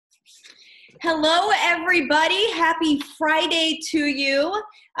Hello, everybody. Happy Friday to you.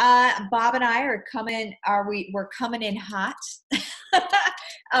 Bob and I are coming. We're coming in hot,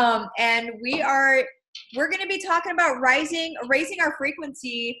 and we're going to be talking about raising our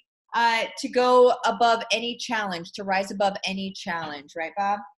frequency to go above any challenge, to rise above any challenge. Right,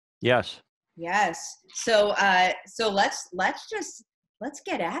 Bob? Yes. Yes. So let's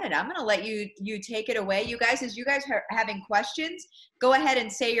get at it. I'm going to let you take it away. You guys, as you guys are having questions, go ahead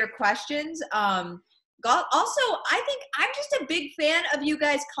and say your questions. Also, I think I'm just a big fan of you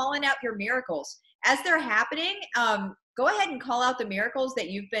guys calling out your miracles as they're happening. Go ahead and call out the miracles that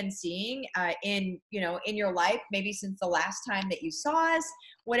you've been seeing in your life, maybe since the last time that you saw us,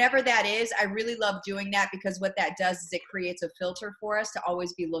 whatever that is. I really love doing that because what that does is it creates a filter for us to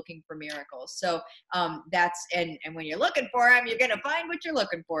always be looking for miracles. So that's and when you're looking for them, you're gonna find what you're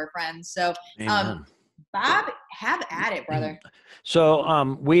looking for, friends. So Amen. Bob, have at it, brother. So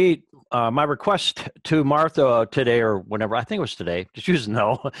my request to Martha today or whenever, I think it was today, just use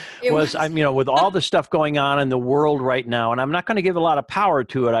no, was I'm with all the stuff going on in the world right now, and I'm not going to give a lot of power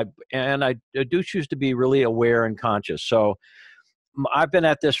to it. I do choose to be really aware and conscious. So I've been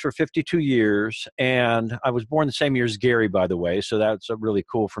at this for 52 years, and I was born the same year as Gary, by the way. So that's really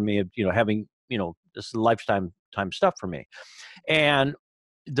cool for me, having, this lifetime stuff for me. And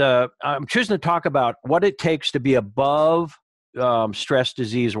I'm choosing to talk about what it takes to be above stress,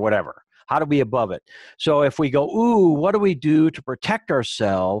 disease, or whatever. How to be above it. So if we go, ooh, what do we do to protect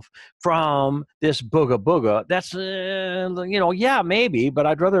ourselves from this booga? That's, yeah, maybe, but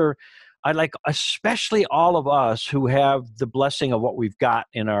I'd like, especially all of us who have the blessing of what we've got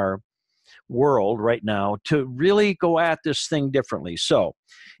in our world right now, to really go at this thing differently. So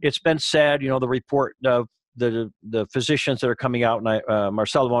it's been said, the report of the physicians that are coming out, and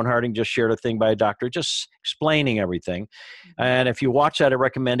Marcella von Harding just shared a thing by a doctor just explaining everything. And if you watch that, I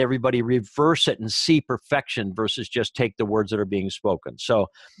recommend everybody reverse it and see perfection versus just take the words that are being spoken. So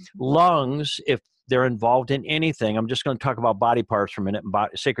lungs, if they're involved in anything, I'm just going to talk about body parts for a minute, and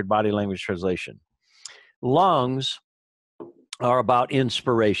sacred body language translation. Lungs are about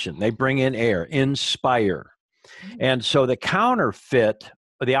inspiration. They bring in air, inspire. And so the counterfeit,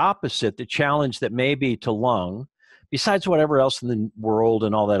 or the opposite, the challenge that may be to lung, besides whatever else in the world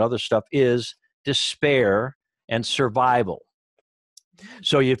and all that other stuff, is despair and survival.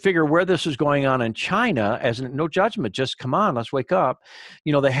 So you figure where this is going on in China, as no judgment, just come on, let's wake up.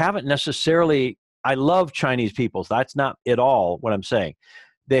 They haven't necessarily, I love Chinese people. That's not at all what I'm saying.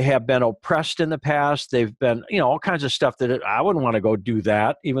 They have been oppressed in the past. They've been, all kinds of stuff that I wouldn't want to go do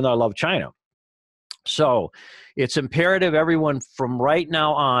that, even though I love China. So it's imperative, everyone, from right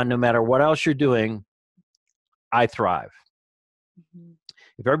now on, no matter what else you're doing, I thrive.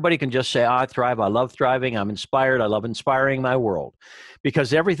 If everybody can just say, I thrive, I love thriving, I'm inspired, I love inspiring my world.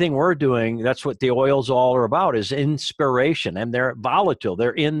 Because everything we're doing, that's what the oils all are about, is inspiration. And they're volatile. They're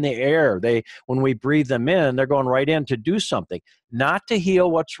in the air. When we breathe them in, they're going right in to do something. Not to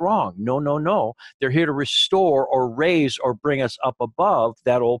heal what's wrong. No. They're here to restore or raise or bring us up above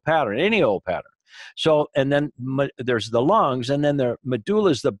that old pattern, any old pattern. So, and then there's the lungs, and then the medulla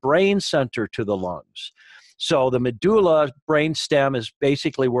is the brain center to the lungs. So the medulla brain stem is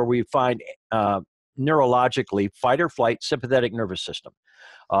basically where we find neurologically fight or flight sympathetic nervous system,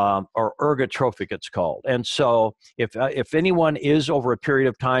 or ergotrophic it's called. And so if anyone is over a period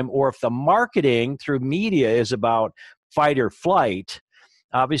of time, or if the marketing through media is about fight or flight,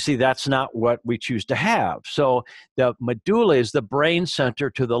 obviously that's not what we choose to have. So the medulla is the brain center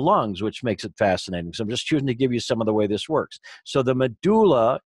to the lungs, which makes it fascinating. So I'm just choosing to give you some of the way this works. So the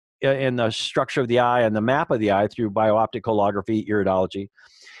medulla in the structure of the eye and the map of the eye through bioopticography, iridology,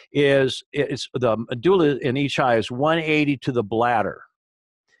 it's the medulla in each eye is 180 to the bladder.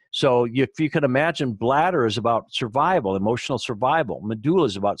 So if you can imagine, bladder is about survival, emotional survival. Medulla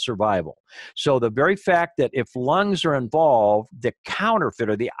is about survival. So the very fact that if lungs are involved, the counterfeit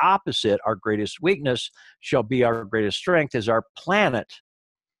or the opposite, our greatest weakness shall be our greatest strength, is our planet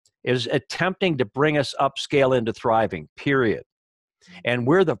is attempting to bring us upscale into thriving, period. And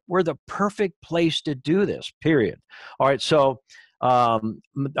we're the perfect place to do this, period. All right, so our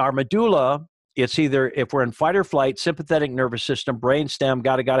medulla, it's either, if we're in fight or flight, sympathetic nervous system, brain stem,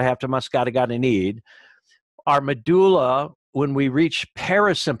 gotta, have to, must, gotta, need. Our medulla, when we reach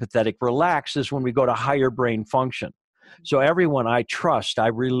parasympathetic, relax, is when we go to higher brain function. So everyone, I trust, I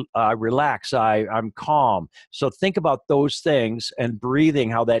relax, I'm calm. So think about those things and breathing,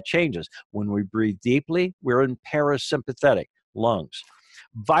 how that changes. When we breathe deeply, we're in parasympathetic, lungs.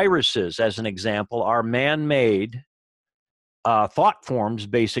 Viruses, as an example, are man-made thought forms,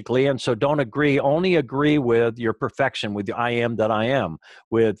 basically. And so don't agree, only agree with your perfection, with the I am that I am,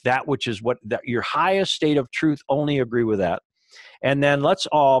 with that which is your highest state of truth, only agree with that. And then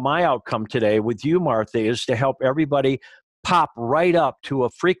my outcome today with you, Martha, is to help everybody pop right up to a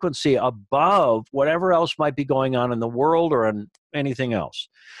frequency above whatever else might be going on in the world or in anything else.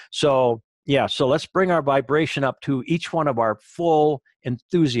 So, yeah, so let's bring our vibration up to each one of our full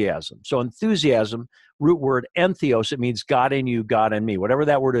enthusiasm. So enthusiasm, root word entheos, it means God in you, God in me. Whatever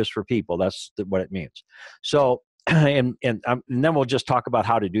that word is for people, that's what it means. So, and then we'll just talk about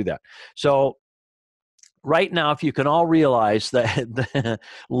how to do that. So right now, if you can all realize that the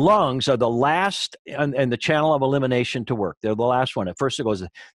lungs are the last and the channel of elimination to work. They're the last one. At first it goes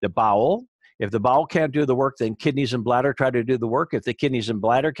the bowel. If the bowel can't do the work, then kidneys and bladder try to do the work. If the kidneys and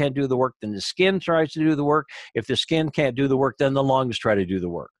bladder can't do the work, then the skin tries to do the work. If the skin can't do the work, then the lungs try to do the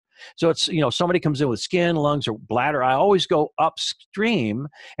work. So it's, somebody comes in with skin, lungs, or bladder. I always go upstream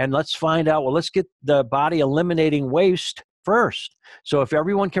and let's find out, well, let's get the body eliminating waste first. So if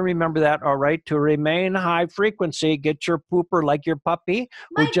everyone can remember that, all right, to remain high frequency, get your pooper like your puppy.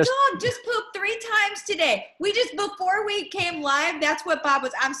 My dog just pooped 3 times today. Before we came live, that's what Bob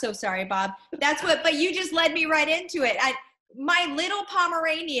was. I'm so sorry, Bob. But you just led me right into it. My little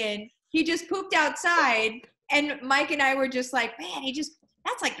Pomeranian, he just pooped outside, and Mike and I were just like, man,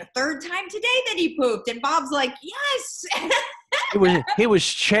 that's like the 3rd time today that he pooped. And Bob's like, yes. He was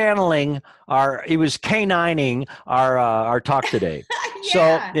channeling he was canining our talk today.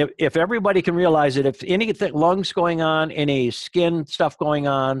 Yeah. So if everybody can realize it, if anything, lungs going on, any skin stuff going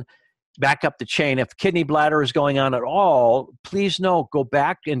on, back up the chain. If kidney bladder is going on at all, please go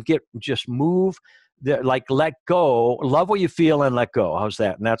back and just move, let go, love what you feel and let go. How's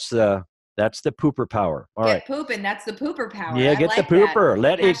that? And that's the pooper power. All right. Pooping. That's the pooper power. Yeah, get the pooper.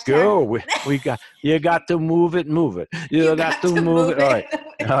 Let it go. You got to move it. You got to move it. All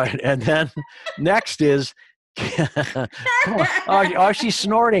right. And then next is, she's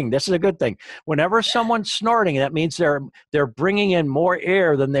snorting. This is a good thing. Whenever someone's snorting, that means they're bringing in more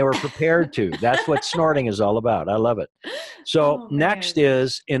air than they were prepared to. That's what snorting is all about. I love it. So next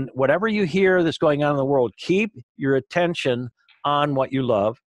is, in whatever you hear that's going on in the world, keep your attention on what you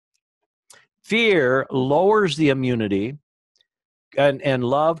love. Fear lowers the immunity, and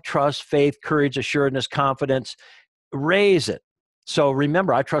love, trust, faith, courage, assuredness, confidence raise it. So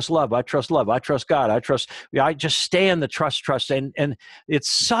remember, I trust love, I trust God, I just stay in the trust, and it's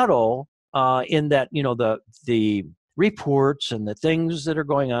subtle in that, the reports and the things that are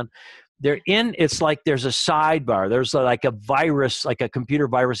going on. It's like there's a sidebar. There's like a virus, like a computer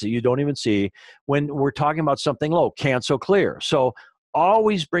virus that you don't even see when we're talking about something low, cancel, clear. So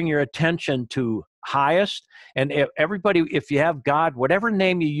always bring your attention to highest. And if you have God, whatever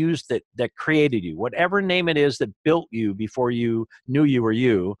name you use that created you, whatever name it is that built you before you knew you were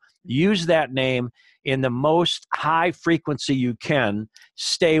you, use that name in the most high frequency you can.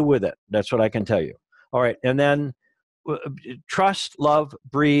 Stay with it. That's what I can tell you. All right. And then trust, love,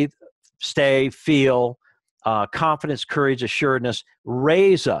 breathe, stay, feel, confidence, courage, assuredness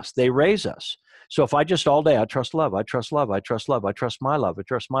raise us. They raise us. So if I just all day, I trust love, I trust love, I trust love, I trust my love, I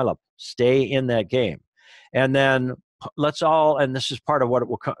trust my love, stay in that game. And then and this is part of what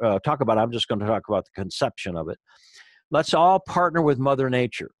we'll talk about. I'm just going to talk about the conception of it. Let's all partner with Mother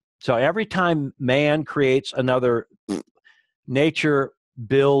Nature. So every time man creates another, nature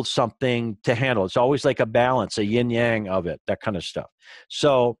builds something to handle. It's always like a balance, a yin yang of it, that kind of stuff.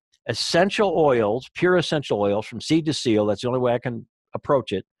 So essential oils, pure essential oils from seed to seal, that's the only way I can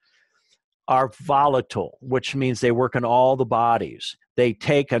approach it, are volatile, which means they work in all the bodies. They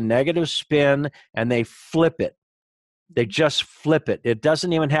take a negative spin and they flip it. They just flip it. It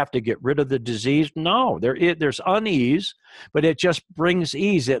doesn't even have to get rid of the disease. No, there's unease, but it just brings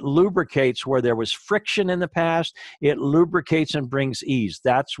ease. It lubricates where there was friction in the past. It lubricates and brings ease.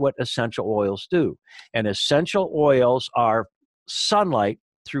 That's what essential oils do. And essential oils are sunlight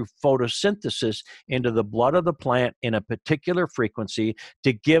through photosynthesis into the blood of the plant in a particular frequency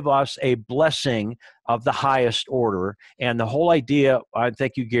to give us a blessing of the highest order. And the whole idea, I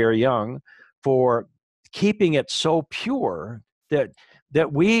thank you, Gary Young, for keeping it so pure that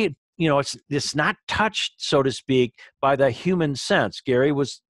we, it's not touched, so to speak, by the human sense. Gary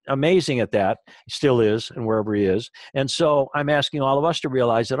was amazing at that. He still is, and wherever he is. And so I'm asking all of us to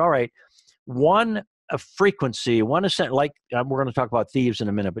realize that, all right, a frequency, we're going to talk about thieves in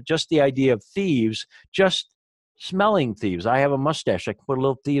a minute, but just the idea of thieves, just smelling thieves. I have a mustache. I can put a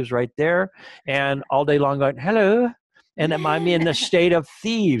little thieves right there and all day long going, hello. And I'm in the state of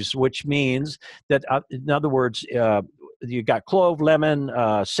thieves, which means that, in other words, you got clove, lemon,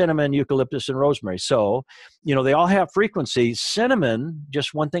 cinnamon, eucalyptus, and rosemary. So, they all have frequencies. Cinnamon,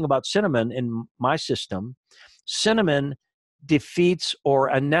 just one thing about cinnamon in my system, cinnamon defeats or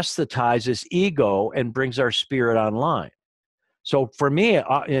anesthetizes ego and brings our spirit online. So for me,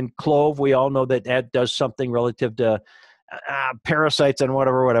 in clove, we all know that that does something relative to parasites and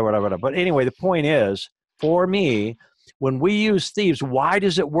whatever. But anyway, the point is, for me, when we use thieves, why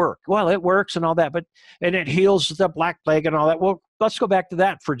does it work? Well, it works and all that, and it heals the Black Plague and all that. Well, let's go back to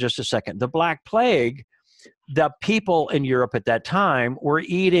that for just a second. The Black Plague, the people in Europe at that time were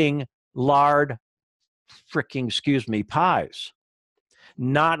eating lard, pies.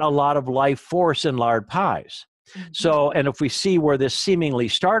 Not a lot of life force in lard pies. So, and if we see where this seemingly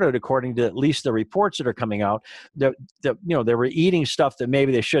started, according to at least the reports that are coming out, they were eating stuff that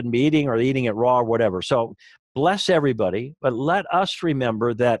maybe they shouldn't be eating, or eating it raw or whatever. So bless everybody, but let us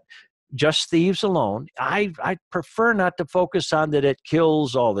remember that just thieves alone, I prefer not to focus on that it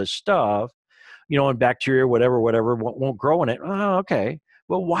kills all this stuff, and bacteria, whatever, won't grow in it. Oh, okay.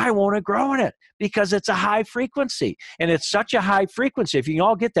 Well, why won't it grow in it? Because it's a high frequency. And it's such a high frequency. If you can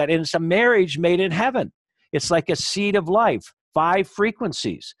all get that, and it's a marriage made in heaven. It's like a seed of life, 5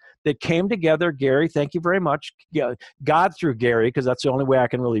 frequencies that came together. Gary, thank you very much. God through Gary, because that's the only way I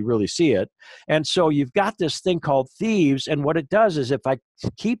can really see it. And so you've got this thing called thieves. And what it does is, if I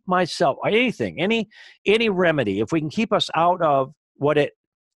keep myself, any remedy, if we can keep us out of what it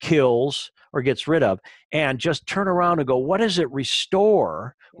kills or gets rid of, and just turn around and go, what does it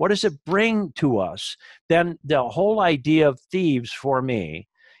restore? What does it bring to us? Then the whole idea of thieves for me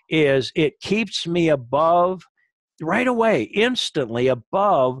is it keeps me above, right away, instantly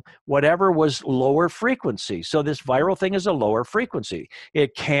above whatever was lower frequency. So this viral thing is a lower frequency.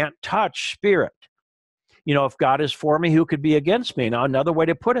 It can't touch spirit. If God is for me, who could be against me? Now, another way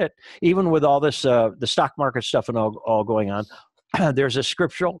to put it, even with all this, the stock market stuff and all going on, there's a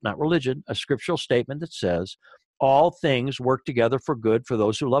scriptural, not religion, a scriptural statement that says, all things work together for good for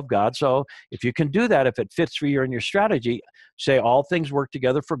those who love God. So if you can do that, if it fits for you and your strategy, say all things work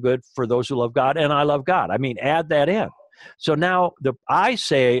together for good for those who love God, and I love God. I mean, add that in. So now I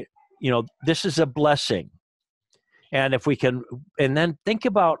say, this is a blessing. And if we can, and then think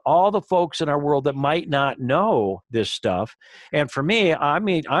about all the folks in our world that might not know this stuff. And for me, I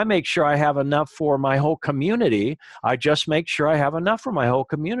make sure I have enough for my whole community. I just make sure I have enough for my whole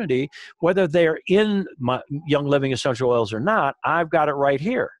community, whether they're in my Young Living Essential Oils or not. I've got it right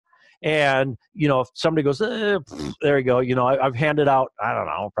here. And, if somebody goes, there you go, I've handed out, I don't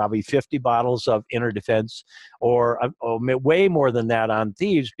know, probably 50 bottles of Inner Defense, or way more than that on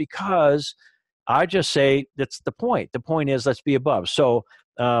thieves, because I just say that's the point. The point is, let's be above. So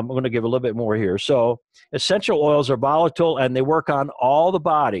I'm going to give a little bit more here. So essential oils are volatile and they work on all the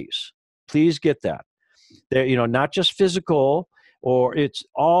bodies. Please get that. They're, not just physical, or it's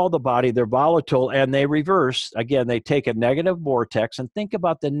all the body. They're volatile and they reverse. Again, they take a negative vortex, and think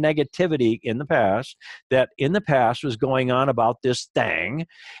about the negativity in the past was going on about this thing,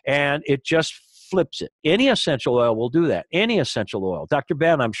 and it just flips it. Any essential oil will do that. Any essential oil. Dr.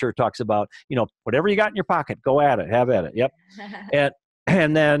 Ben, I'm sure, talks about, whatever you got in your pocket, go at it, have at it. Yep.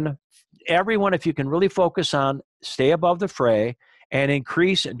 and then everyone, if you can really focus on, stay above the fray and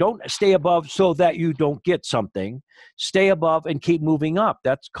increase. Don't stay above so that you don't get something. Stay above and keep moving up.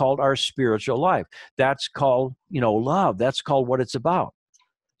 That's called our spiritual life. That's called, love. That's called what it's about.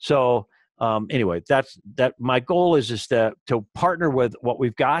 So anyway, that my goal is to partner with what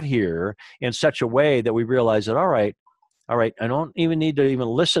we've got here in such a way that we realize that, all right, I don't even need to even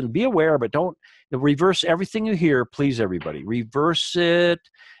listen, be aware, but don't reverse everything you hear. Please, everybody, reverse it,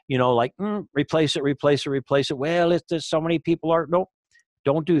 replace it. Well, there's so many people are, nope,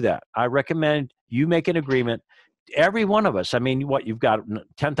 don't do that. I recommend you make an agreement. Every one of us, you've got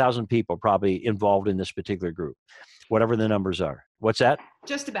 10,000 people probably involved in this particular group, whatever the numbers are. What's that?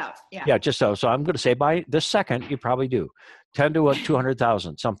 Just about, yeah. Yeah, just so. So I'm going to say by this second, you probably do 10 to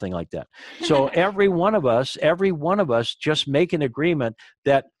 200,000, something like that. So every one of us just make an agreement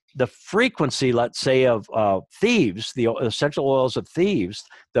that the frequency, let's say, of thieves, the essential oils of thieves,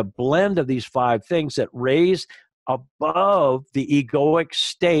 the blend of these 5 things that raise above the egoic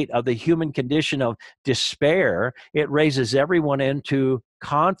state of the human condition of despair, it raises everyone into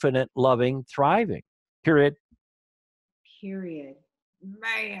confident, loving, thriving. Period.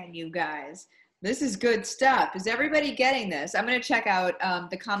 Man, you guys, this is good stuff. Is everybody getting this? I'm going to check out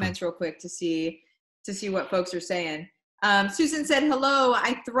the comments real quick to see what folks are saying. Susan said, hello,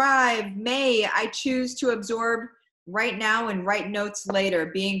 I thrive. May, I choose to absorb right now and write notes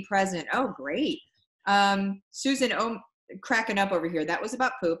later, being present. Oh, great. Susan, cracking up over here. That was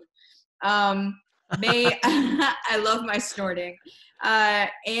about poop. May, I love my snorting.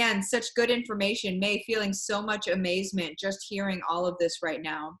 And such good information. May, feeling so much amazement just hearing all of this right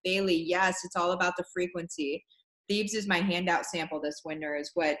now. Bailey, yes, it's all about the frequency. Thebes is my handout sample this winter,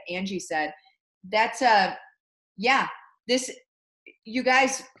 is what Angie said. That's yeah, this, you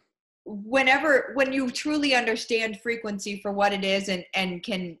guys, when you truly understand frequency for what it is and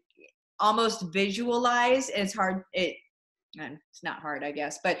can almost visualize, it's hard, it's not hard, I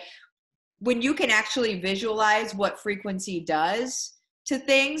guess, but when you can actually visualize what frequency does to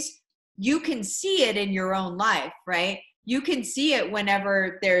things, you can see it in your own life, right? You can see it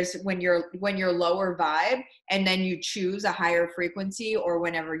whenever when you're lower vibe and then you choose a higher frequency, or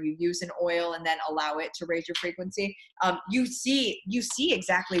whenever you use an oil and then allow it to raise your frequency. You see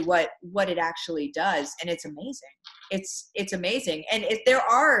exactly what it actually does, and it's amazing. It's amazing. And if there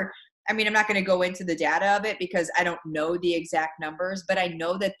are, I mean, I'm not going to go into the data of it because I don't know the exact numbers, but I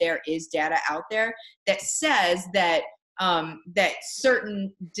know that there is data out there that says that that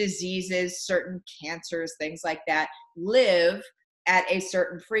certain diseases, certain cancers, things like that, live at a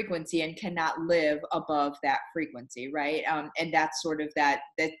certain frequency and cannot live above that frequency, right? And that's sort of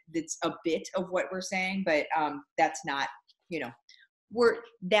that's a bit of what we're saying, but that's not,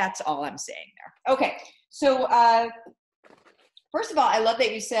 that's all I'm saying there. Okay, so first of all, I love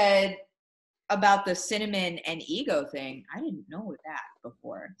that you said about the cinnamon and ego thing. I didn't know that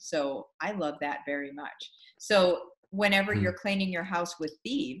before. So I love that very much. So whenever you're cleaning your house with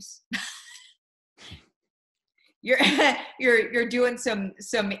thieves, you're doing some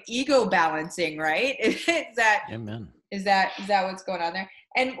ego balancing, right? Amen. Is that what's going on there?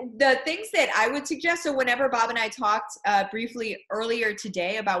 And the things that I would suggest, so whenever Bob and I talked briefly earlier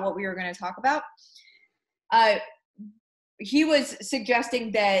today about what we were going to talk about, he was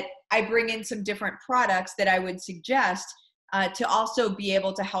suggesting that I bring in some different products that I would suggest to also be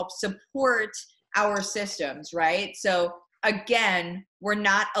able to help support our systems, right? So again, we're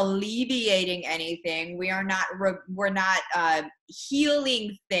not alleviating anything. We're not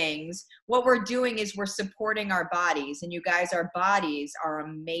healing things. What we're doing is we're supporting our bodies. And you guys, our bodies are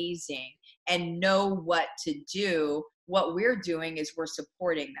amazing and know what to do. What we're doing is we're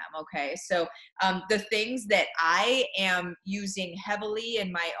supporting them. Okay. So the things that I am using heavily in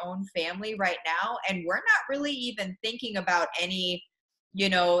my own family right now, and we're not really even thinking about any,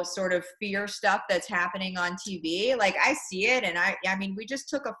 sort of fear stuff that's happening on TV. Like I see it. And I mean, we just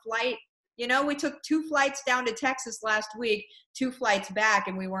took a flight, we took 2 flights down to Texas last week, 2 flights back,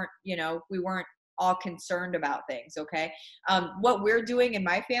 and we weren't all concerned about things. Okay. What we're doing in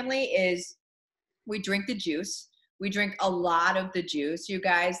my family is we drink the juice. We drink a lot of the juice, you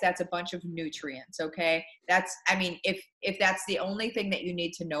guys. That's a bunch of nutrients, okay? If that's the only thing that you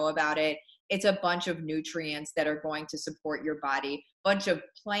need to know about it, it's a bunch of nutrients that are going to support your body. Bunch of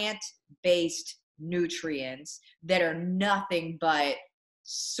plant-based nutrients that are nothing but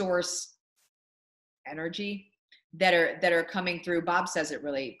source energy that are coming through. Bob says it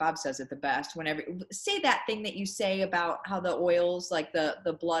the best. Whenever say that thing that you say about how the oils, like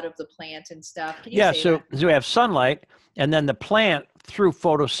the blood of the plant and stuff. Can you say that? So we have sunlight, and then the plant through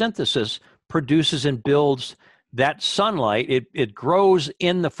photosynthesis produces and builds that sunlight. It grows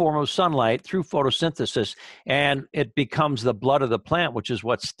in the form of sunlight through photosynthesis, and it becomes the blood of the plant, which is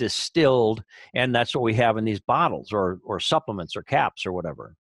what's distilled, and that's what we have in these bottles or supplements or caps or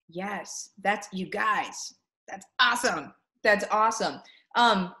whatever. Yes, that's, you guys. That's awesome. That's awesome.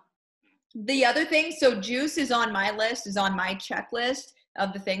 The other thing, so juice is on my list, is on my checklist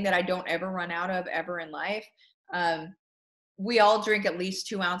of the thing that I don't ever run out of ever in life. We all drink at least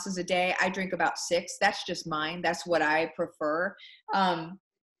 2 ounces a day. I drink about 6. That's just mine. That's what I prefer.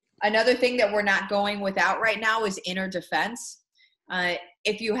 Another thing that we're not going without right now is inner defense.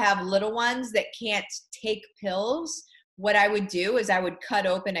 If you have little ones that can't take pills, what I would do is I would cut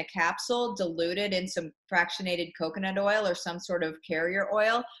open a capsule, dilute it in some fractionated coconut oil or some sort of carrier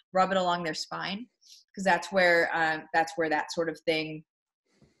oil, rub it along their spine, because that's where that sort of thing,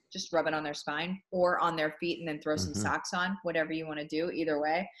 just rub it on their spine or on their feet, and then throw some socks on, whatever you want to do, either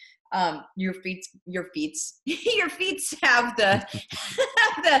way. Your feet have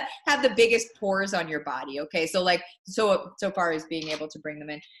the biggest pores on your body. Okay. So so far as being able to bring them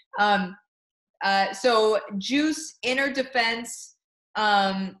in. So juice, inner defense,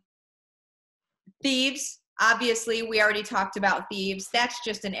 thieves. Obviously, we already talked about thieves. That's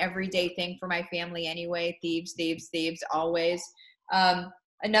just an everyday thing for my family anyway. Thieves, always.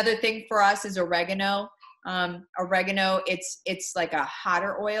 Another thing for us is oregano. Oregano, it's like a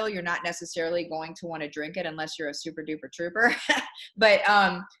hotter oil. You're not necessarily going to want to drink it unless you're a super duper trooper. But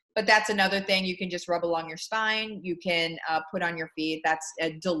but that's another thing. You can just rub along your spine. You can put on your feet. That's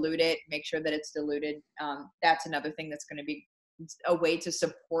dilute it. Make sure that it's diluted. That's another thing that's going to be a way to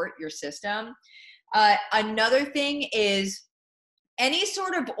support your system. Another thing is any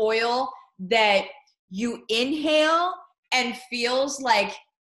sort of oil that you inhale and feels like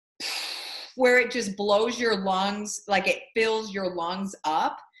where it just blows your lungs, like it fills your lungs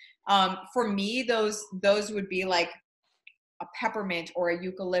up. For me, those would be like a peppermint or a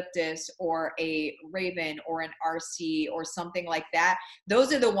eucalyptus or a raven or an RC or something like that.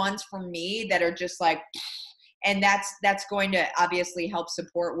 Those are the ones for me that are just like, and that's going to obviously help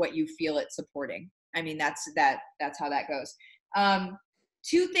support what you feel it supporting. I mean, that's how that goes.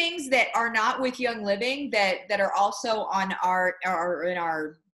 Two things that are not with Young Living that are also on in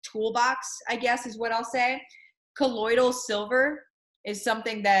our toolbox, I guess is what I'll say. Colloidal silver is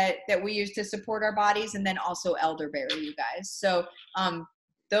something that we use to support our bodies, and then also elderberry, you guys. So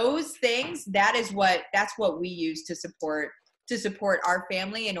those things, that's what we use to support our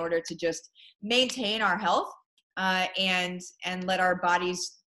family in order to just maintain our health and let our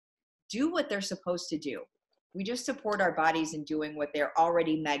bodies do what they're supposed to do. We just support our bodies in doing what they're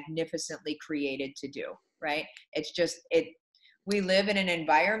already magnificently created to do, right? It's just we live in an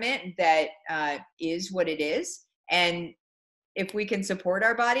environment that is what it is, and if we can support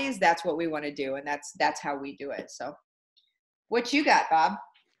our bodies, that's what we want to do, and that's how we do it. So, what you got, Bob?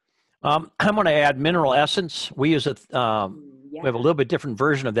 I'm going to add mineral essence. We use it. We have a little bit different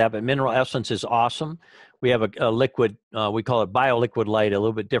version of that, but mineral essence is awesome. We have a liquid, we call it BioLiquid Light, a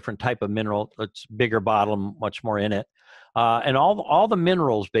little bit different type of mineral. It's bigger bottle, much more in it. And all the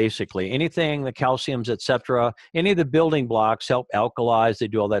minerals, basically, anything, the calciums, etc., any of the building blocks help alkalize. They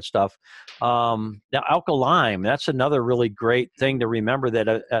do all that stuff. The alkaline, that's another really great thing to remember, that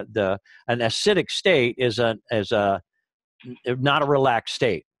an acidic state is not a relaxed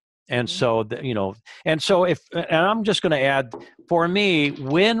state. And so, and I'm just going to add, for me,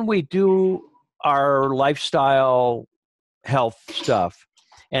 when we do our lifestyle health stuff,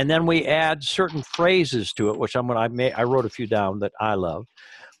 and then we add certain phrases to it, which I wrote a few down that I love.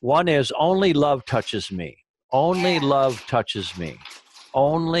 One is, only love touches me. Only love touches me.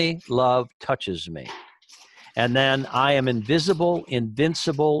 Only love touches me. And then, I am invisible,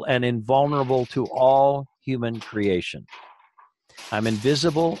 invincible, and invulnerable to all human creation. I'm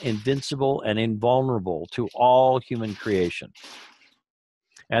invisible, invincible, and invulnerable to all human creation.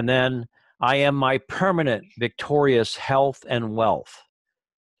 And then, I am my permanent, victorious health and wealth.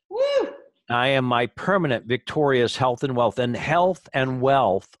 Woo! I am my permanent, victorious health and wealth. And health and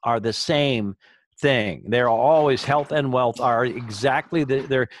wealth are the same thing. They're always, health and wealth are exactly,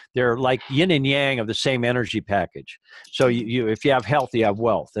 they're like yin and yang of the same energy package. So if you have health, you have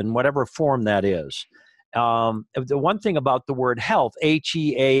wealth, in whatever form that is. The one thing about the word health,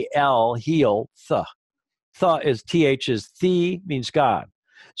 H-E-A-L, heal, is T-H is the, means God.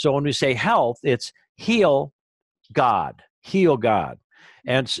 So when we say health, it's heal God.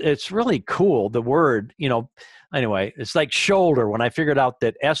 And it's really cool, the word, anyway, it's like shoulder. When I figured out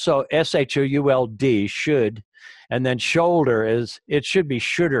that SHOULD, should, and then shoulder it should be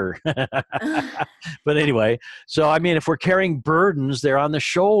shoulder. But anyway, so I mean, if we're carrying burdens, they're on the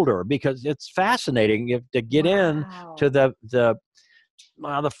shoulder, because it's fascinating. You have to get in to the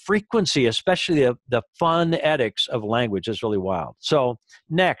frequency, especially the phonetics of language, is really wild. So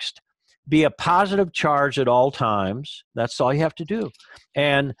next, be a positive charge at all times. That's all you have to do.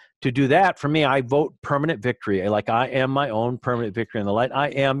 And to do that, for me, I vote permanent victory. Like, I am my own permanent victory in the light. I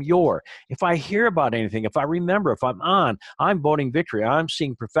am your. If I hear about anything, if I remember, if I'm voting victory. I'm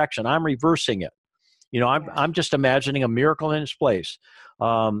seeing perfection. I'm reversing it. I'm just imagining a miracle in its place.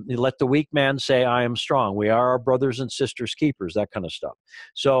 Let the weak man say, I am strong. We are our brothers and sisters keepers, that kind of stuff.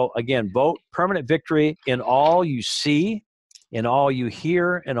 So again, vote permanent victory in all you see, in all you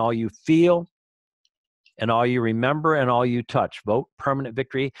hear, and all you feel, and all you remember, and all you touch. Vote permanent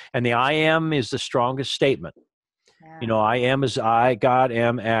victory. And the I am is the strongest statement. Yeah. I am is I, God,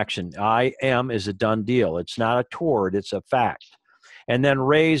 am, action. I am is a done deal. It's not a toward, it's a fact. And then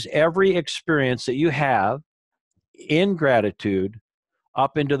raise every experience that you have in gratitude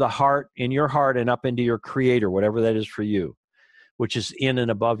up into the heart, in your heart, and up into your creator, whatever that is for you, which is in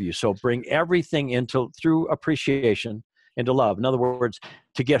and above you. So bring everything through appreciation into love. In other words,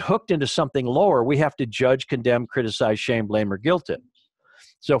 to get hooked into something lower, we have to judge, condemn, criticize, shame, blame, or guilt it.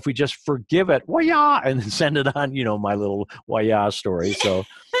 So if we just forgive it, wah-yah, and then send it on, my little wah-yah story. So,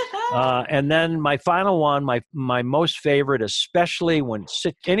 and then my final one, my most favorite, especially when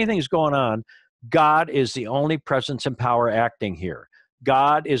anything's going on, God is the only presence and power acting here.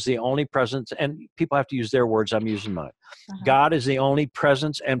 God is the only presence, and people have to use their words, I'm using mine. Uh-huh. God is the only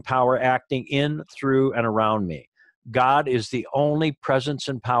presence and power acting in, through, and around me. God is the only presence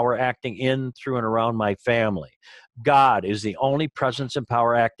and power acting in, through, and around my family. God is the only presence and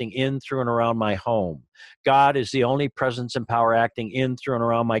power acting in, through, and around my home. God is the only presence and power acting in, through, and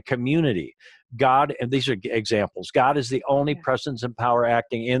around my community. God, and these are examples, God is the only presence and power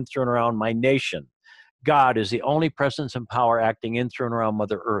acting in, through, and around my nation. God is the only presence and power acting in, through, and around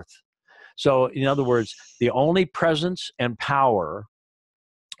Mother Earth. So, in other words, the only presence and power,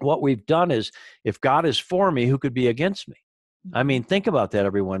 what we've done is, if God is for me, who could be against me? I mean, think about that,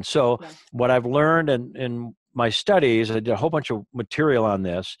 everyone. So what I've learned in my studies, I did a whole bunch of material on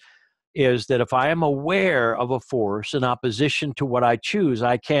this, is that if I am aware of a force in opposition to what I choose,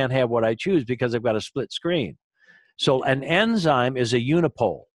 I can't have what I choose because I've got a split screen. So an enzyme is a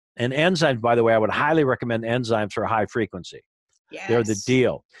unipole. And enzymes, by the way, I would highly recommend enzymes for high frequency. Yes. They're the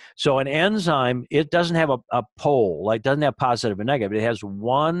deal. So an enzyme, it doesn't have a pole, like doesn't have positive and negative. It has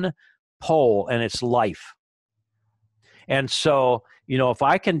one pole, and it's life. And so, if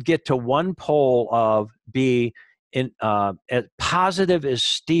I can get to one pole of be as positive as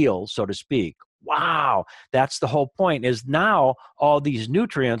steel, so to speak, wow, that's the whole point, is now all these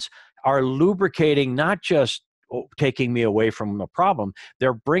nutrients are lubricating, not just taking me away from the problem,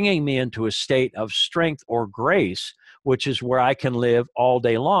 they're bringing me into a state of strength or grace, which is where I can live all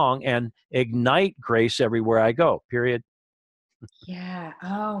day long and ignite grace everywhere I go, period. Yeah.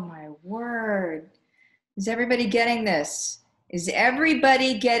 Oh, my word. Is everybody getting this? Is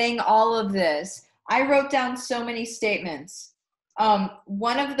everybody getting all of this? I wrote down so many statements.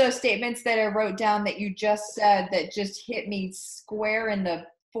 One of the statements that I wrote down that you just said that just hit me square in the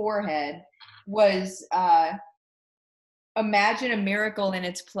forehead was, imagine a miracle in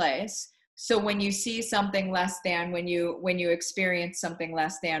its place. So when you see something less than, when you experience something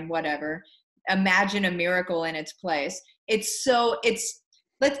less than, whatever, imagine a miracle in its place. Let's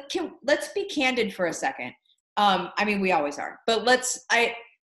be candid for a second. I mean, we always are, but I'm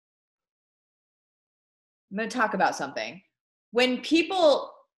going to talk about something. When people,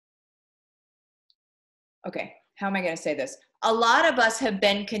 okay, how am I going to say this? A lot of us have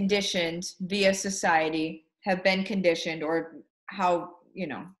been conditioned via society, have been conditioned, or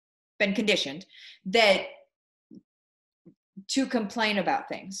been conditioned that to complain about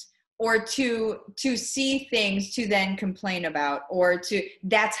things, or to see things to then complain about, or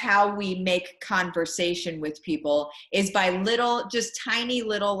that's how we make conversation with people, is by just tiny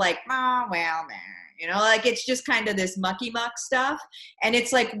little, like, oh, well, like it's just kind of this mucky muck stuff. And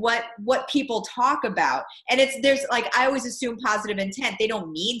it's like what people talk about. And there's like, I always assume positive intent. They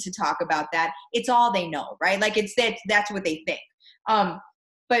don't mean to talk about that. It's all they know, right? Like that's what they think.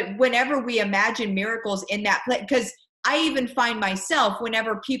 But whenever we imagine miracles in that place, because I even find myself,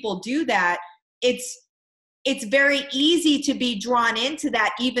 whenever people do that, it's very easy to be drawn into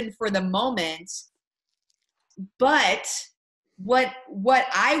that, even for the moment. But what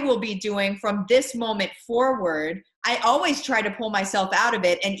I will be doing from this moment forward, I always try to pull myself out of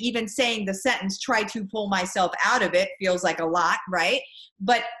it. And even saying the sentence, try to pull myself out of it, feels like a lot, right?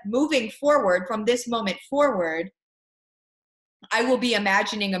 But moving forward, from this moment forward, I will be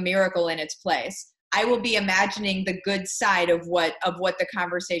imagining a miracle in its place. I will be imagining the good side of what the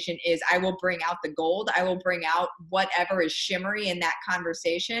conversation is. I will bring out the gold. I will bring out whatever is shimmery in that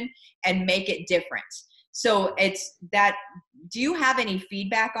conversation and make it different. So it's that. Do you have any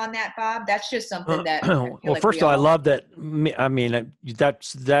feedback on that, Bob? That's just something that. Well, like first of all, I love that. I mean,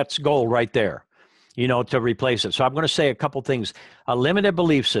 that's gold right there, to replace it. So I'm going to say a couple things. A limited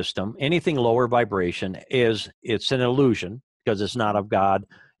belief system, anything lower vibration, it's an illusion, because it's not of God.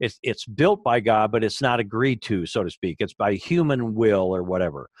 It's built by God, but it's not agreed to, so to speak. It's by human will or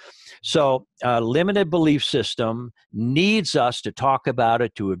whatever. So a limited belief system needs us to talk about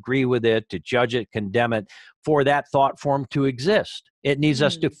it, to agree with it, to judge it, condemn it, for that thought form to exist. It needs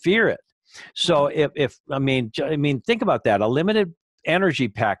us to fear it. So I mean, think about that. A limited energy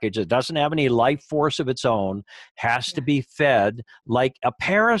package that doesn't have any life force of its own has to be fed like a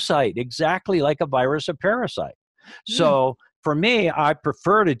parasite, exactly like a virus, a parasite. So for me, I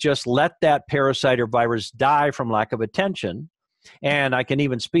prefer to just let that parasite or virus die from lack of attention. And I can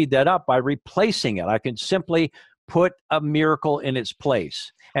even speed that up by replacing it. I can simply put a miracle in its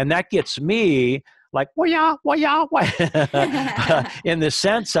place. And that gets me like, in the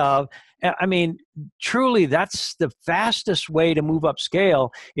sense of, I mean, truly, that's the fastest way to move up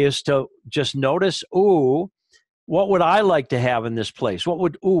scale, is to just notice, what would I like to have in this place? What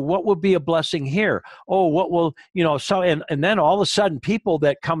would be a blessing here? Oh, what will, so, and then all of a sudden, people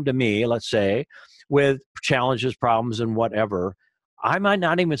that come to me, let's say, with challenges, problems, and whatever, I might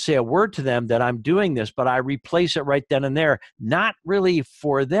not even say a word to them that I'm doing this, but I replace it right then and there, not really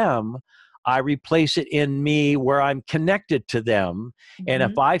for them. I replace it in me where I'm connected to them. And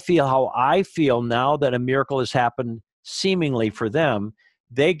if I feel how I feel now that a miracle has happened seemingly for them,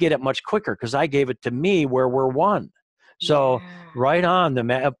 they get it much quicker because I gave it to me where we're one. So right on,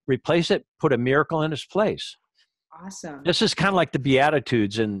 replace it, put a miracle in its place. Awesome. This is kind of like the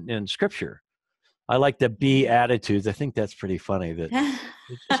Beatitudes in Scripture. I like the be attitudes. I think that's pretty funny that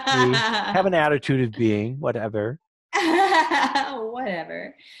just have an attitude of being, whatever.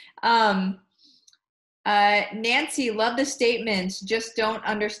 Whatever. Nancy, love the statements. Just don't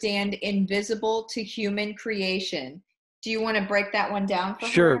understand invisible to human creation. Do you want to break that one down for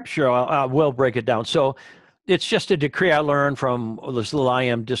her? Sure. I will break it down. So it's just a decree I learned from this little I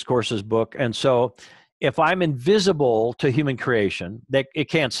Am Discourses book. And so if I'm invisible to human creation, it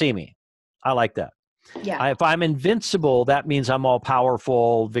can't see me. I like that. Yeah. If I'm invincible, that means I'm all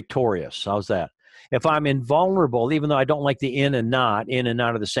powerful, victorious. How's that? If I'm invulnerable, even though I don't like the in and not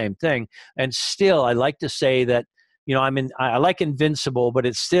are the same thing. And still, I like to say that, I like invincible, but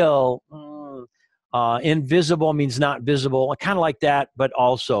it's still invisible means not visible. I kind of like that, but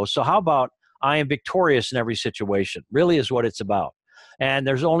also. So how about I am victorious in every situation? Really is what it's about. And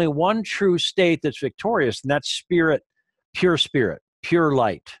there's only one true state that's victorious, and that's spirit, pure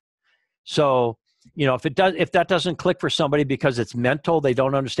light. So, if that doesn't click for somebody because it's mental, they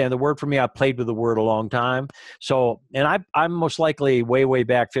don't understand the word. For me, I played with the word a long time. So, and I'm most likely way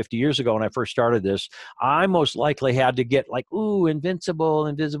back 50 years ago when I first started this, I most likely had to get like, ooh, invincible,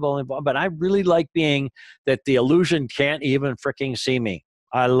 invisible, but I really like being that the illusion can't even freaking see me.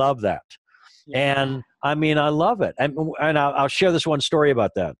 I love that. Yeah. And I mean, I love it. And I'll share this one story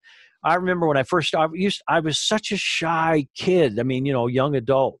about that. I remember when I first started, I was such a shy kid. I mean, young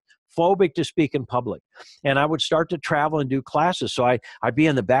adult. Phobic to speak in public. And I would start to travel and do classes. So I'd be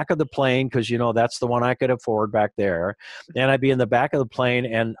in the back of the plane because, that's the one I could afford back there. And I'd be in the back of the plane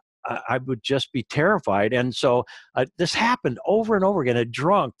and I would just be terrified. And so this happened over and over again. A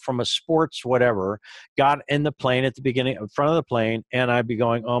drunk from a sports whatever got in the plane at the beginning, in front of the plane, and I'd be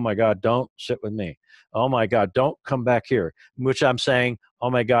going, oh my God, don't sit with me. Oh my God, don't come back here. Which I'm saying, oh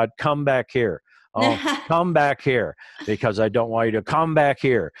my God, come back here. Oh, come back here because I don't want you to come back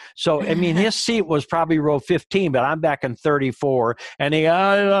here. So, I mean, his seat was probably row 15, but I'm back in 34. And he,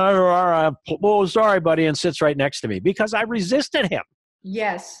 oh, sorry, buddy, and sits right next to me because I resisted him.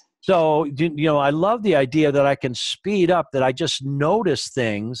 Yes. So, I love the idea that I can speed up, that I just notice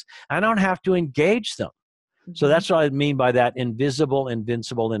things. I don't have to engage them. So that's what I mean by that invisible,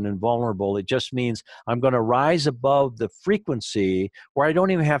 invincible, and invulnerable. It just means I'm going to rise above the frequency where I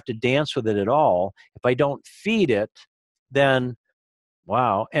don't even have to dance with it at all. If I don't feed it, then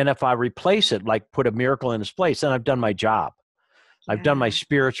wow. And if I replace it, like put a miracle in its place, then I've done my job. Yeah. I've done my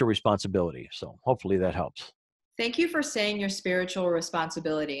spiritual responsibility. So hopefully that helps. Thank you for saying your spiritual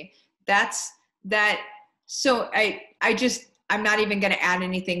responsibility. So I'm not even going to add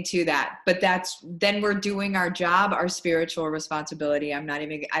anything to that, but then we're doing our job, our spiritual responsibility. I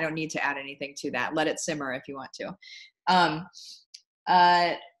don't need to add anything to that. Let it simmer if you want to.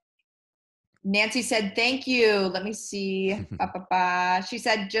 Nancy said, thank you. Let me see. She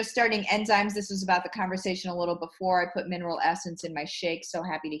said, just starting enzymes. This was about the conversation a little before. I put mineral essence in my shake. So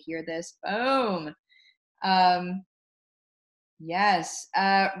happy to hear this. Boom. Yes.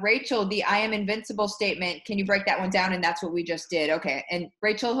 Rachel, the I am invincible statement. Can you break that one down? And that's what we just did. Okay. And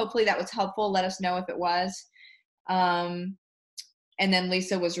Rachel, hopefully that was helpful. Let us know if it was. And then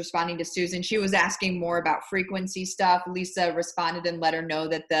Lisa was responding to Susan. She was asking more about frequency stuff. Lisa responded and let her know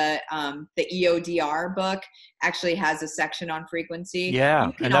that the EODR book actually has a section on frequency. Yeah.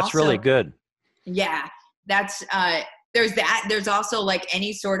 And that's really good. Yeah. That's, there's that. There's also like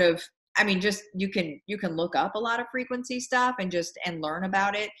any sort of, just you can look up a lot of frequency stuff and learn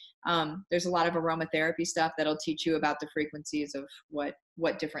about it. There's a lot of aromatherapy stuff that'll teach you about the frequencies of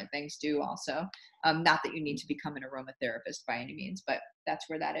what different things do also. Not that you need to become an aromatherapist by any means, but that's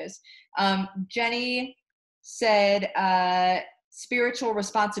where that is. Jenny said, spiritual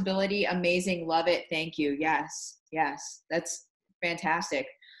responsibility, amazing, love it, thank you. Yes, that's fantastic.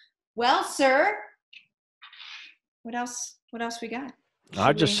 Well, sir, what else we got?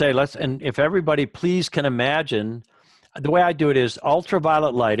 I'll just say and if everybody please can imagine, the way I do it is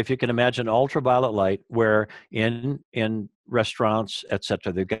ultraviolet light. If you can imagine ultraviolet light, where in restaurants,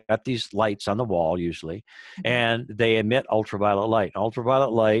 etc., they've got these lights on the wall usually, and they emit ultraviolet light.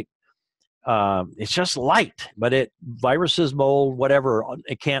 Ultraviolet light, it's just light, but viruses, mold, whatever,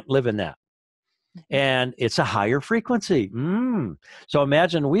 it can't live in that. and it's a higher frequency. So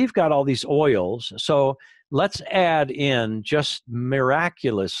imagine we've got all these oils. So let's add in, just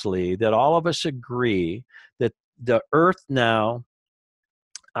miraculously, that all of us agree that the earth now,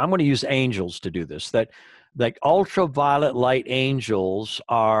 I'm going to use angels to do this, that like ultraviolet light angels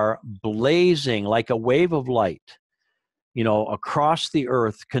are blazing like a wave of light, across the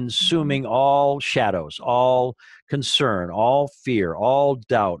earth, consuming all shadows, all concern, all fear, all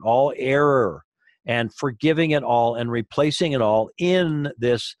doubt, all error, and forgiving it all and replacing it all in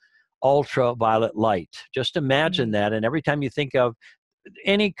this ultraviolet light. Just imagine that. And every time you think of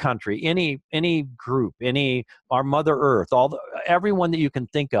any country, any group, our Mother Earth, everyone that you can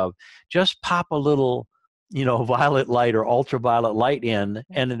think of, just pop a little, violet light or ultraviolet light in.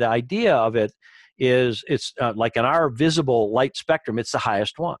 And the idea of it is, it's like in our visible light spectrum, it's the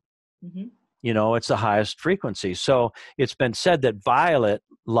highest one. It's the highest frequency. So it's been said that violet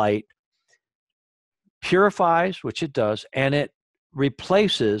light purifies, which it does, and it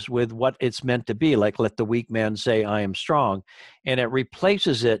replaces with what it's meant to be, like let the weak man say I am strong, and it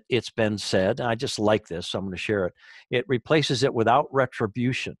replaces it, it's been said, I just like this, so I'm going to share it, it replaces it without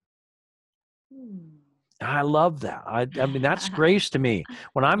retribution. I love that. I mean, that's grace to me.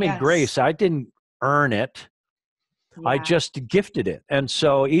 When I'm in grace, I didn't earn it. I just gifted it. And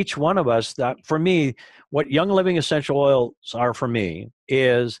so each one of us, that for me, what Young Living essential oils are for me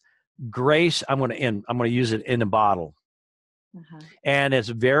is grace. I'm going to use it in a bottle. And it's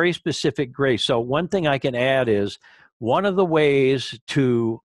very specific grace. So one thing I can add is, one of the ways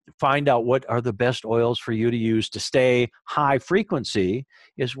to find out what are the best oils for you to use to stay high frequency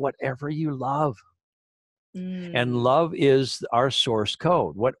is whatever you love. And love is our source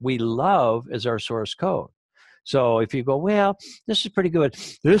code. What we love is our source code. So if you go, well, this is pretty good,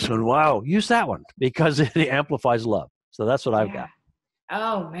 this one, wow, use that one, because it amplifies love. So that's what I've got.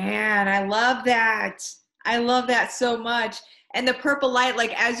 Oh man, I love that. I love that so much. And the purple light,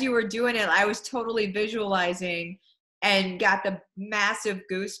 like as you were doing it, I was totally visualizing and got the massive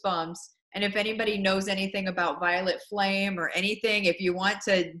goosebumps. And if anybody knows anything about violet flame or anything, if you want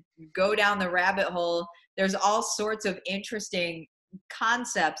to go down the rabbit hole, there's all sorts of interesting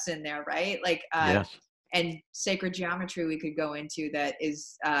concepts in there, right? Like, and sacred geometry we could go into that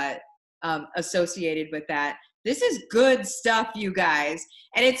is associated with that. This is good stuff, you guys.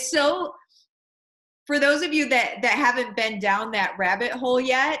 And it's so, for those of you that haven't been down that rabbit hole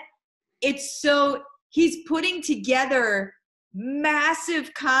yet, it's so, he's putting together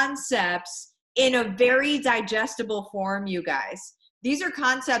massive concepts in a very digestible form, you guys. These are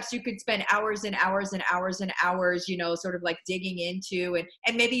concepts you could spend hours and hours and hours and hours, sort of like digging into,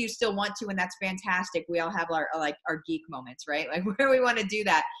 and maybe you still want to, and that's fantastic. We all have our geek moments, right? Like where we want to do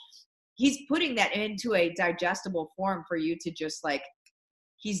that. He's putting that into a digestible form for you to just like,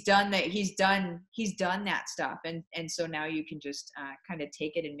 he's done that. He's done that stuff. And so now you can just kind of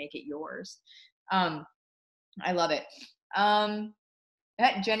take it and make it yours. I love it.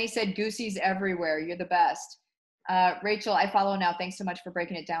 Jenny said, Goosey's everywhere. You're the best. Rachel, I follow now. Thanks so much for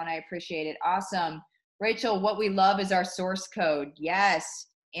breaking it down. I appreciate it. Awesome. Rachel, what we love is our source code. Yes.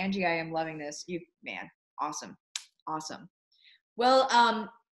 Angie, I am loving this. Man, awesome. Awesome. Well,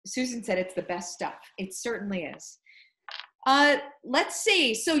 Susan said it's the best stuff. It certainly is. Let's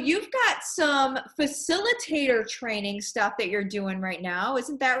see. So you've got some facilitator training stuff that you're doing right now.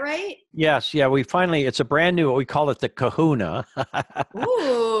 Isn't that right? Yes. Yeah. It's a brand new, we call it the Kahuna.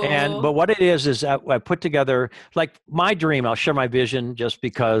 Ooh. But what it is I put together, like my dream, I'll share my vision just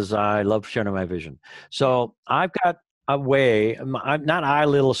because I love sharing my vision. So I've got a way, I'm not I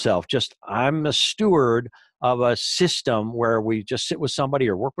little self, just I'm a steward of a system where we just sit with somebody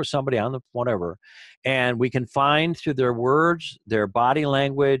or work with somebody on the whatever, and we can find through their words, their body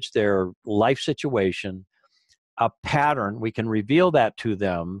language, their life situation, a pattern. We can reveal that to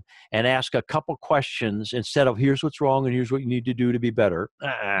them and ask a couple questions instead of here's what's wrong and here's what you need to do to be better.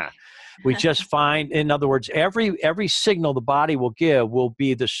 We just find, in other words, every signal the body will give will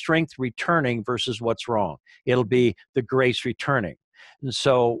be the strength returning versus what's wrong. It'll be the grace returning. And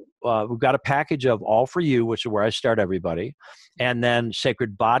so we've got a package of All For You, which is where I start everybody. And then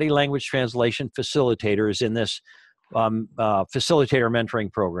Sacred Body Language Translation Facilitator is in this facilitator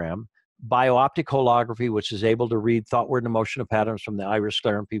mentoring program. Biooptic holography, which is able to read thought, word, and emotional patterns from the iris,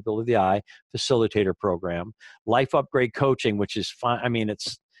 sclera, and pupil of the eye, facilitator program. Life upgrade coaching, which is fun. I mean,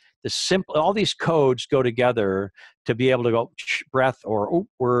 it's the simple, all these codes go together to be able to go breath or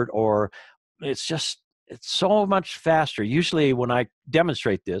word, or it's so much faster. Usually when I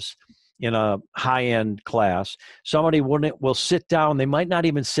demonstrate this in a high-end class, somebody will sit down. They might not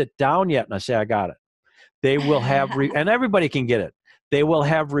even sit down yet. And I say, I got it. They will have, and everybody can get it. they will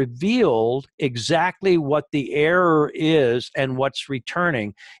have revealed exactly what the error is and what's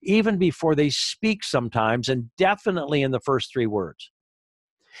returning, even before they speak sometimes, and definitely in the first 3 words.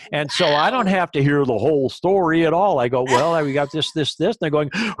 And so I don't have to hear the whole story at all. I go, well, we got this, this, this. And they're going,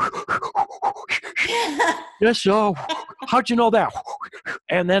 yes, so how'd you know that?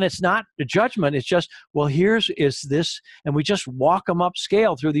 And then it's not the judgment. It's just, well, is this. And we just walk them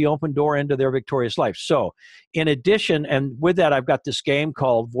upscale through the open door into their victorious life. So in addition, and with that, I've got this game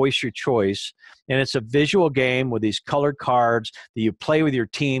called Voice Your Choice. And it's a visual game with these colored cards that you play with your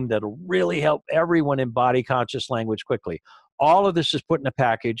team that'll really help everyone embody conscious language quickly. All of this is put in a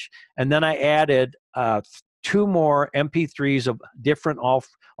package. And then I added 2 more MP3s of different all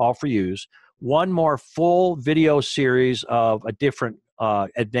for yous, 1 more full video series of a different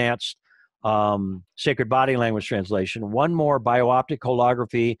advanced sacred body language translation, 1 more biooptic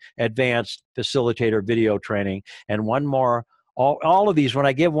holography advanced facilitator video training, and 1 more. All of these, when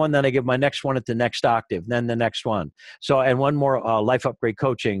I give one, then I give my next one at the next octave, then the next one. So, and 1 more life upgrade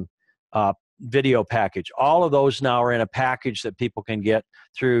coaching video package. All of those now are in a package that people can get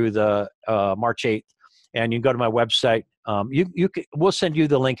through the March 8th. And you can go to my website. We'll send you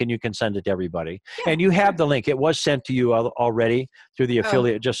the link, and you can send it to everybody. Yeah. And you have the link. It was sent to you already through the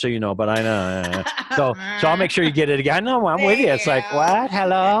affiliate, just so you know. But I know. So I'll make sure you get it again. I know, I'm with you. It's like, what?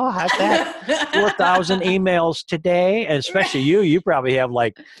 Hello? How's that? 4,000 emails today. And especially you probably have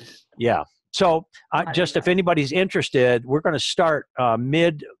yeah. So just if anybody's interested, we're going to start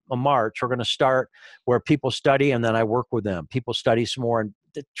mid-March. We're going to start where people study, and then I work with them. People study some more. And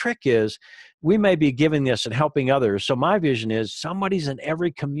the trick is we may be giving this and helping others. So my vision is somebody's in every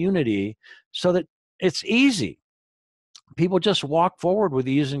community so that it's easy. People just walk forward with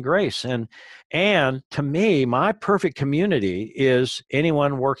ease and grace. And to me, my perfect community is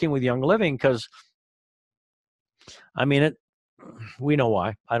anyone working with Young Living, because, I mean, we know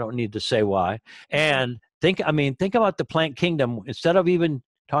why. I don't need to say why. And think about the plant kingdom. Instead of even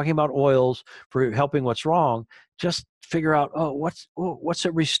talking about oils for helping what's wrong, just figure out, what's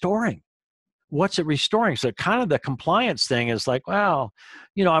it restoring? What's it restoring? So kind of the compliance thing is like, well,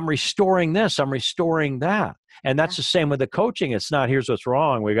 I'm restoring this, I'm restoring that. And that's the same with the coaching. It's not, here's what's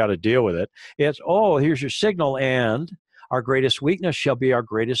wrong, we got to deal with it. It's, here's your signal, and our greatest weakness shall be our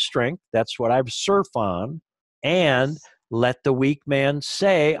greatest strength. That's what I surf on. And let the weak man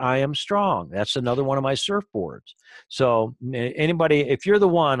say, I am strong. That's another one of my surfboards. So anybody, if you're the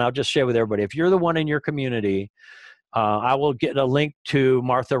one, I'll just share with everybody, if you're the one in your community, I will get a link to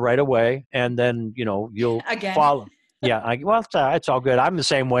Martha right away. And then, you'll follow. Yeah. It's all good. I'm the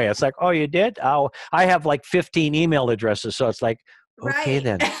same way. It's like, oh, you did? I have like 15 email addresses. So it's like, okay,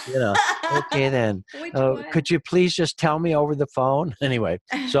 then, okay, then, could you please just tell me over the phone? Anyway,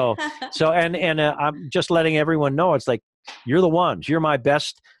 and I'm just letting everyone know, it's like, you're the ones, you're my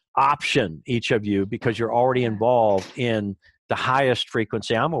best option, each of you, because you're already involved in the highest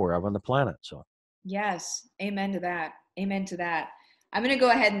frequency I'm aware of on the planet. So yes, amen to that. Amen to that. I'm going to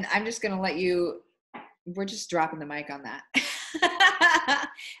go ahead and I'm just going to let you, we're just dropping the mic on that.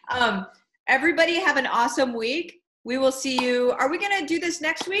 Everybody have an awesome week. We will see you. Are we going to do this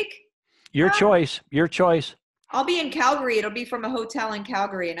next week? Your choice. I'll be in Calgary. It'll be from a hotel in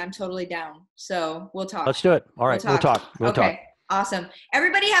Calgary, and I'm totally down. So we'll talk. Let's do it. All right. We'll talk. Awesome.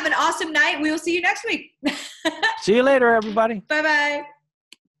 Everybody have an awesome night. We will see you next week. See you later, everybody. Bye-bye.